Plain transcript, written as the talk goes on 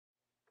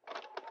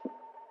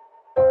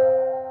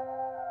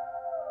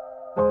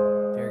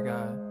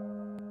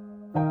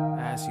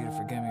ask you to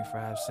forgive me for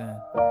I have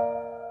sinned.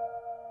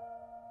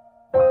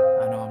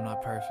 I know I'm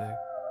not perfect.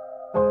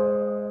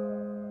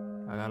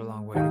 I got a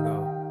long way to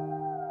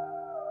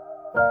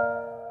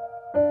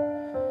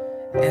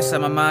go.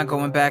 Inside my mind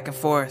going back and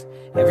forth.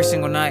 Every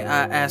single night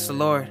I ask the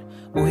Lord,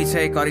 will he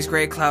take all these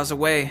gray clouds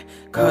away?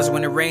 Cause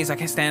when it rains I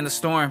can't stand the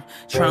storm.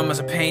 Trauma's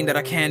a pain that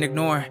I can't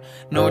ignore.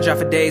 No job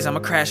for days, I'm a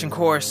crashing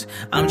course.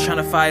 I'm trying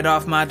to fight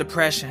off my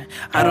depression.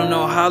 I don't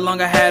know how long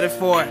I had it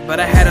for,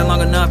 but I had it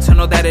long enough to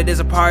know that it is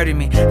a part of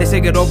me. They say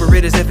get over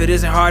it as if it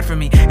isn't hard for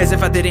me, as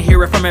if I didn't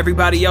hear it from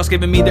everybody else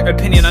giving me their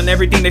opinion on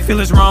everything they feel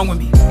is wrong with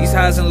me. These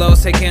highs and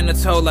lows taking a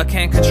toll, I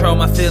can't control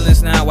my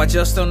feelings now. I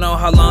just don't know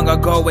how long I'll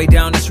go way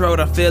down this road.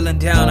 I'm feeling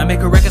down, I make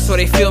a record so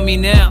they feel me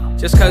now.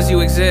 Just cause you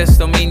exist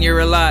don't mean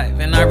you're alive.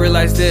 And I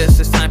realize this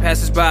as time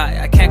passes by,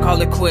 I can't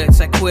call it quits,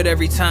 I quit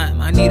every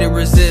time. I need to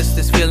resist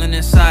this feeling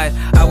inside.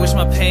 I wish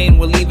my pain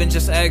would leave and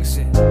just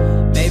exit.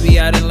 Maybe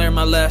I didn't learn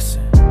my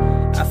lesson.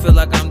 I feel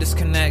like I'm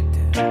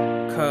disconnected.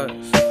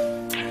 Cause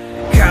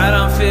God,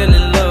 I'm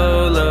feeling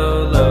low,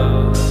 low,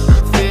 low.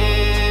 I'm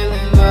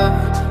feeling low,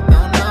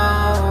 don't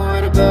know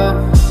where to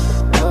go.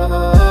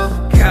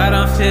 Oh, God,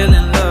 I'm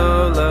feeling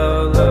low,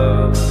 low,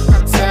 low.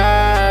 I'm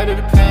tired of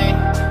the pain,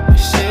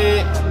 wish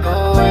it would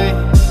go away.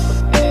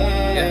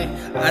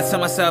 I tell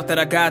myself that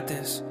I got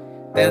this,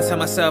 then tell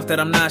myself that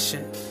I'm not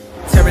shit.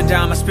 Tearing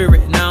down my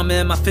spirit, now I'm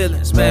in my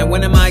feelings. Man,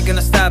 when am I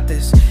gonna stop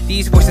this?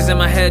 These voices in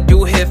my head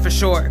do hit for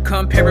sure.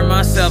 Comparing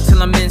myself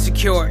till I'm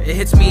insecure. It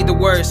hits me the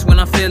worst when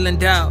I'm feeling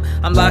doubt.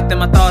 I'm locked in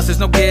my thoughts, there's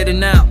no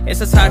getting out.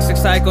 It's a toxic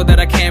cycle that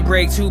I can't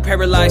break. Too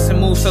paralyzed to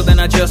move, so then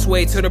I just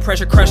wait till the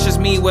pressure crushes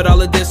me with all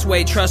of this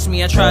weight. Trust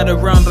me, I try to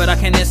run, but I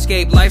can't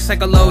escape. Life's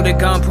like a loaded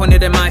gun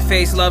pointed in my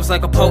face. Love's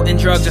like a potent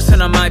drug, just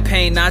turn on my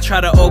pain. I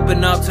try to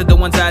open up to the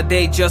ones I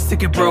date just to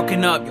get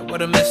broken up. Yo,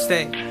 what a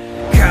mistake.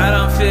 God,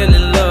 I'm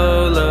feeling low.